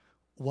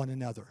one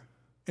another.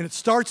 And it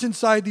starts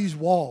inside these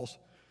walls,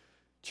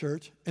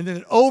 church, and then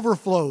it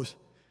overflows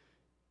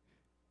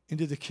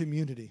into the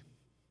community.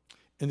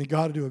 And then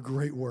God will do a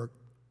great work.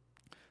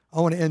 I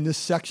want to end this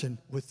section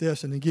with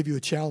this and then give you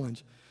a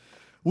challenge.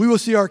 We will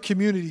see our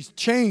communities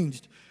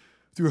changed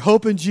through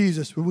hope in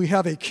Jesus when we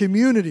have a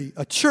community,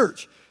 a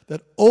church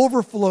that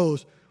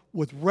overflows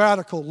with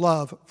radical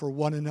love for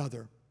one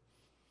another.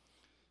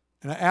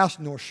 And I asked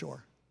North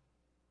Shore,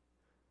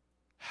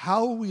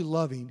 how are we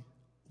loving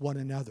one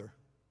another?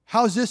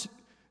 How's this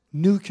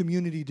new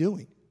community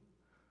doing?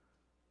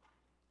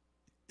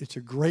 It's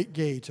a great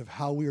gauge of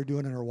how we are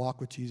doing in our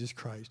walk with Jesus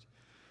Christ.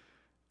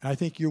 And I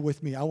think you're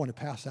with me. I want to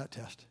pass that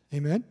test.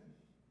 Amen?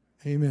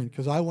 Amen.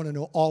 Because I want to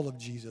know all of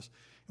Jesus.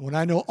 And when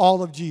I know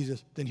all of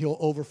Jesus, then he'll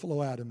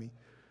overflow out of me.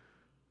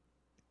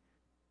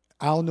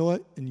 I'll know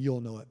it and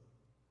you'll know it.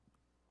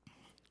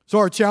 So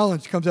our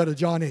challenge comes out of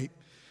John 8.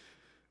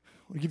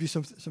 I'll give you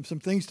some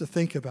things to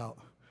think about.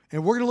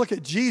 And we're going to look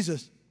at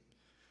Jesus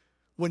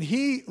when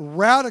he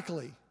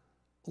radically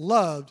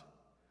loved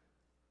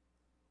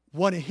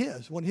one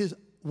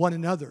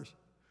another's.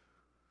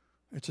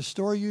 It's a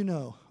story you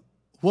know.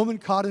 Woman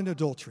caught in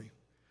adultery.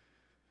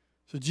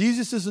 So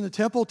Jesus is in the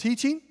temple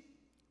teaching,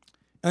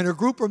 and a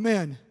group of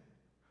men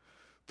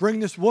bring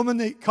this woman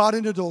they caught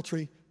in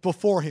adultery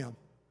before him.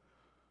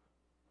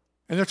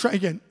 And they're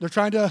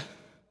trying to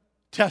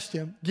test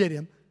him, get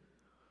him.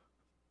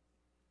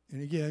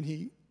 And again,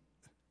 he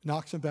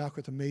knocks him back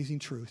with amazing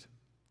truth.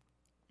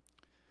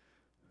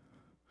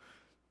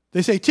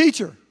 They say,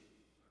 teacher,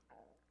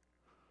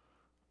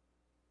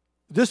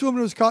 this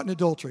woman was caught in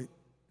adultery.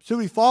 Should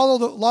we follow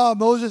the law of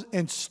Moses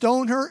and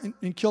stone her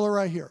and kill her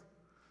right here?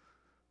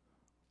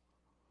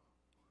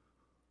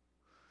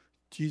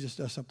 Jesus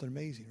does something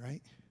amazing,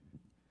 right?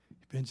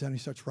 He bends down and he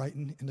starts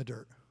writing in the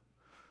dirt.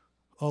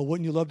 Oh,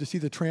 wouldn't you love to see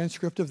the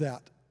transcript of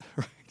that?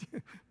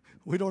 Right?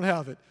 We don't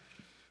have it,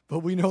 but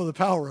we know the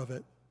power of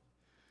it.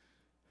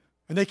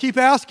 And they keep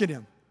asking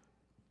him.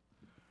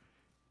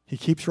 He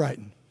keeps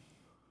writing.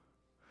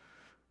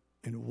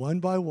 And one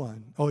by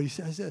one, he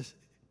says this,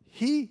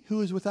 he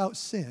who is without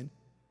sin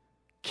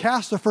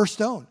cast the first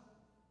stone.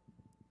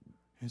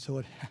 And so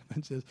what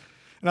happens is,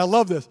 and I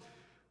love this,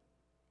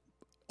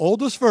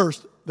 oldest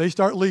first, they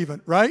start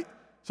leaving, right?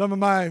 Some of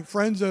my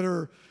friends that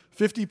are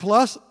 50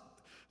 plus,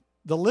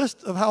 the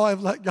list of how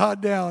I've let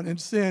God down and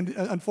sinned,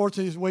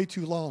 unfortunately, is way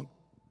too long.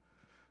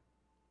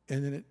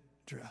 And then it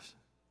drifts.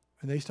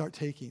 And they start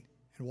taking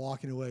and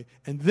walking away.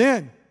 And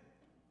then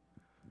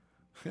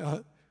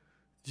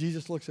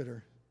Jesus looks at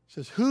her,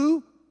 says,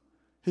 who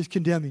is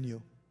condemning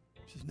you?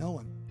 She says, no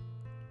one.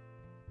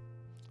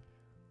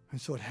 And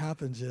so what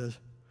happens is,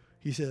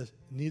 he says,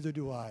 neither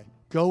do I.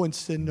 Go and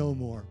sin no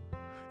more.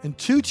 And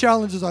two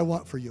challenges I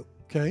want for you,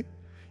 okay,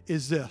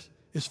 is this.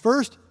 Is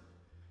first,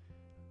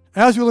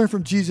 as we learn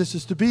from Jesus,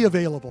 is to be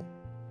available.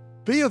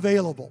 Be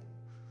available.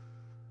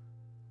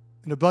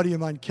 And a buddy of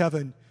mine,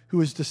 Kevin, who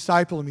was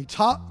discipling me,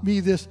 taught me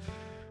this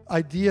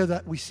idea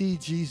that we see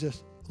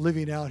Jesus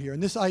living out here.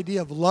 And this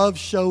idea of love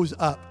shows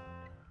up.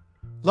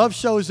 Love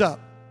shows up.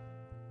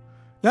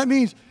 That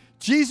means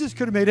Jesus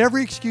could have made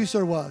every excuse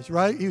there was,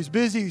 right? He was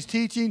busy, he was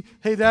teaching.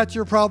 Hey, that's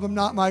your problem,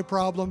 not my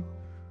problem.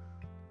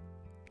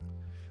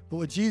 But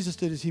what Jesus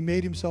did is he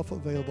made himself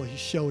available. He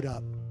showed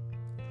up.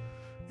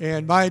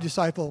 And my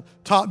disciple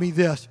taught me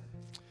this.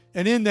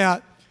 And in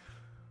that,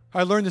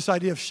 I learned this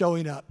idea of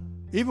showing up.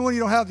 Even when you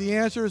don't have the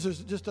answers, there's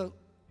just a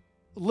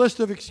list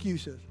of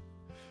excuses.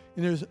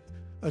 And there's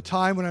a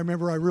time when I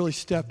remember I really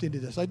stepped into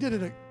this. I did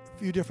it a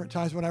few different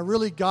times. When I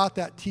really got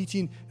that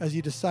teaching as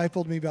he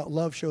discipled me about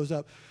love shows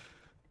up,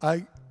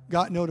 I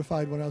got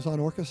notified when I was on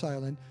Orcas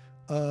Island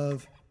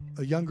of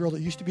a young girl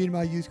that used to be in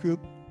my youth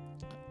group,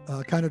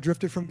 kind of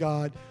drifted from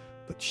God,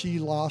 but she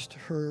lost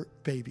her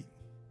baby.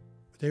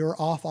 They were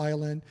off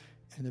island,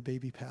 and the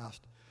baby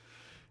passed.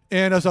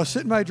 And as I was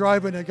sitting in my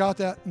driveway and I got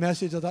that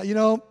message, I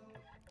thought,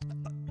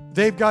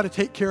 they've got to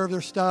take care of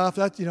their stuff.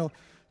 That's,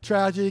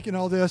 tragic and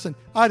all this. And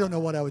I don't know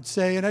what I would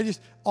say. And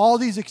all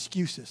these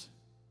excuses.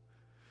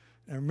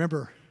 And I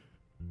remember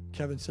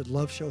Kevin said,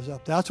 love shows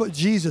up. That's what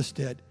Jesus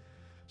did.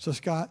 So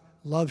Scott,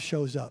 love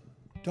shows up.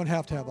 Don't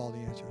have to have all the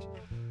answers.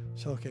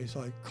 So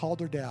I called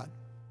her dad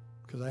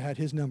because I had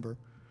his number.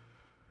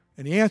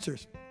 And he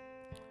answers.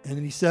 And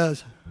then he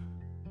says,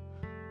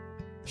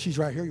 she's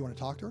right here. You want to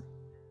talk to her?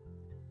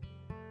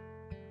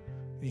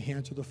 And he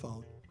hands her the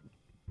phone.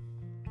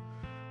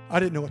 I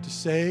didn't know what to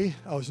say.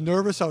 I was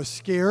nervous. I was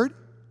scared.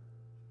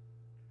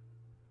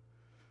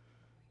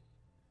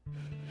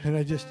 And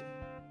I just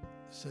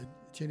said,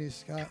 Jenny,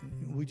 Scott,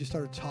 and we just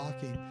started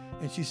talking.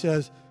 And she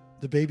says,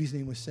 the baby's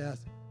name was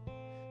Seth.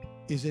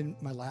 He's in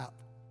my lap.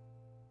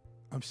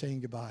 I'm saying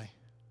goodbye.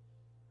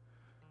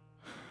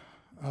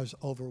 I was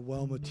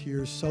overwhelmed with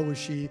tears. So was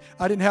she.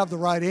 I didn't have the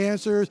right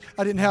answers.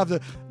 I didn't have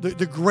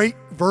the great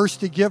verse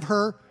to give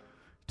her.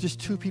 Just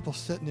two people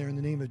sitting there in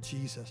the name of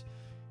Jesus.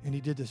 And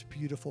he did this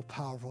beautiful,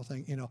 powerful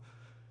thing.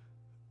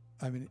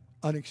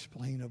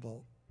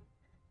 Unexplainable,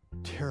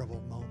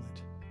 terrible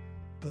moment.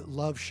 But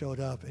love showed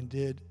up and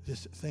did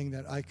this thing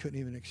that I couldn't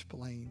even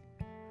explain.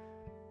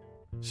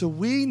 So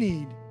we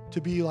need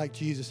to be like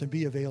Jesus and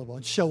be available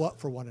and show up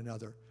for one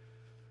another.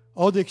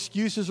 The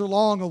excuses are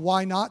long of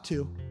why not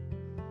to.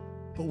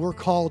 But we're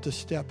called to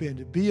step in,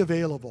 to be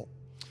available.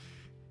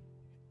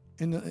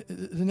 And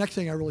the next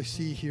thing I really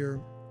see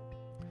here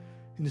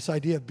in this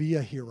idea of be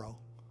a hero.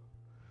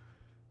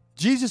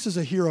 Jesus is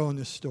a hero in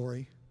this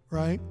story,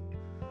 right?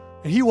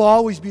 And he will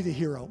always be the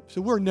hero.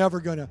 So we're never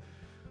going to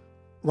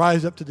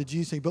rise up to the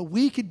Jesus thing. But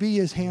we could be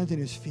his hands and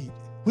his feet.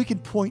 We can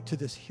point to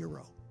this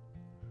hero.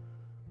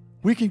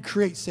 We can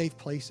create safe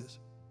places.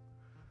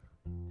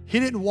 He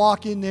didn't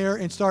walk in there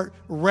and start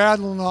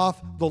rattling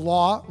off the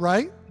law,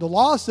 right? The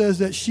law says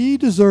that she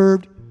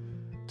deserved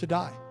to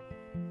die.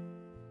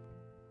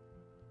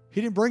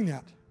 He didn't bring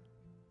that.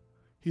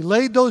 He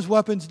laid those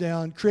weapons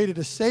down, created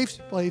a safe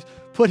place,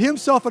 put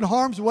himself in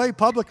harm's way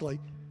publicly,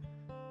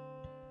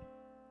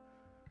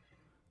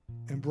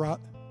 and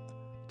brought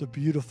the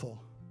beautiful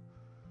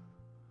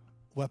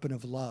weapon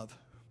of love.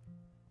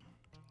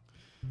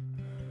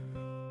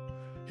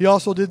 He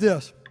also did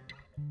this.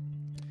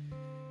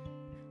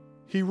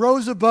 He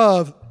rose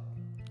above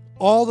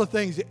all the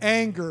things, the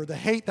anger, the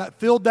hate that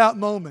filled that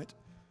moment.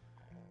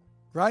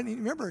 Right? And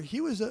remember, he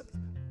was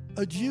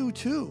a Jew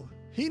too.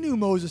 He knew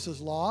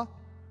Moses' law.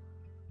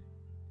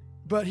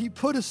 But he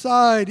put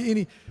aside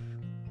any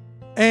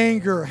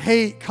anger,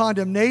 hate,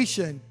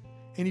 condemnation,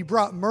 And he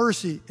brought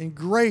mercy and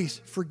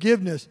grace,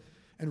 forgiveness,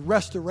 and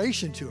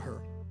restoration to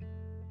her.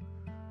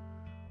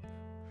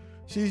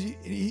 See,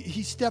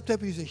 he stepped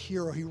up. He's a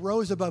hero. He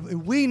rose above.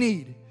 And we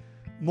need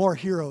more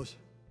heroes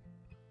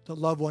that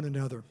love one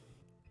another.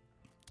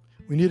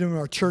 We need them in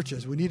our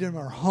churches. We need them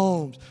in our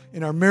homes,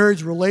 in our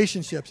marriage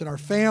relationships, in our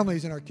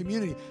families, in our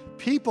community.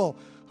 People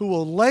who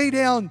will lay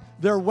down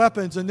their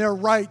weapons and their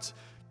rights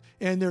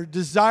and their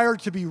desire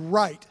to be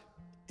right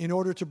in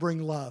order to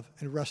bring love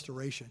and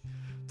restoration.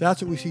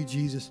 That's what we see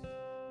Jesus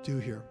do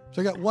here.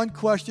 So I got one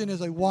question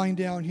as I wind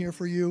down here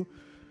for you.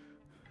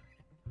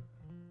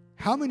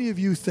 How many of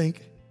you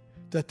think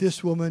that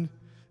this woman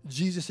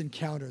Jesus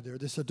encountered there,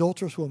 this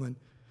adulterous woman,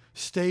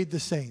 stayed the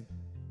same?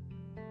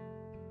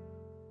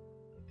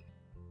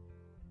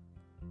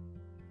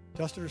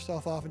 Dusted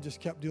herself off and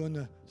just kept doing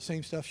the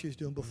same stuff she was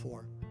doing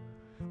before?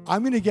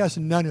 I'm going to guess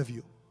none of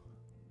you.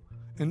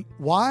 And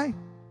why?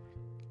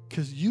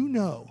 Because you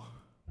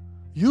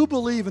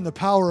believe in the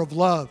power of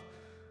love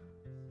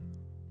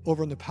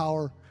over in the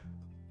power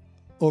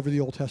over the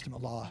Old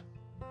Testament law.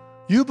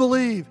 You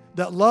believe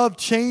that love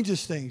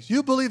changes things.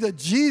 You believe that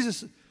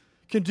Jesus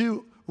can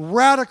do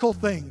radical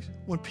things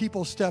when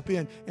people step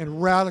in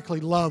and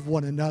radically love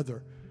one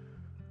another.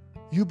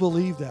 You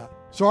believe that.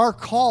 So our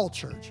call,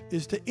 church,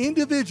 is to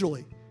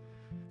individually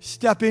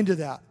step into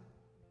that.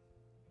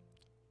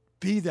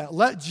 Be that.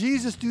 Let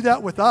Jesus do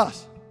that with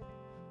us.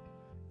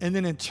 And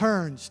then in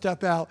turn,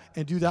 step out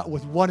and do that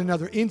with one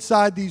another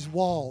inside these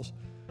walls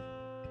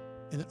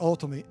and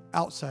ultimately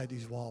outside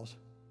these walls,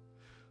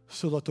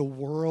 so that the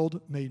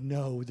world may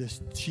know this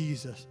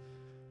Jesus,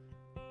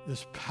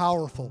 this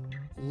powerful,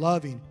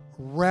 loving,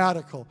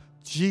 radical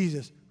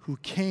Jesus who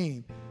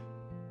came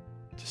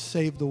to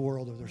save the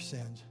world of their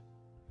sins.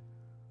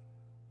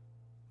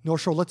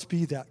 North Shore, let's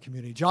be that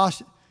community.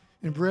 Josh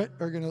and Britt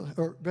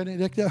or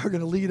Benedicta are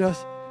going to lead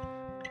us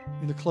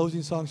in the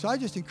closing song. So I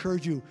just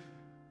encourage you,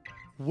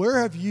 where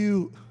have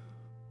you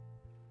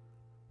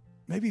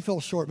maybe fell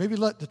short? Maybe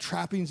let the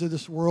trappings of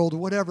this world or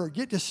whatever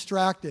get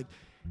distracted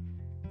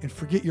and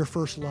forget your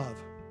first love.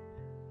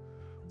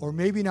 Or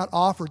maybe not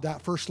offered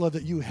that first love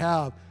that you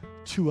have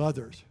to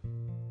others.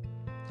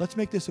 Let's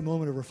make this a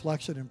moment of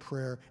reflection and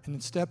prayer and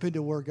then step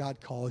into where God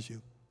calls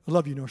you. I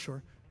love you, North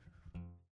Shore.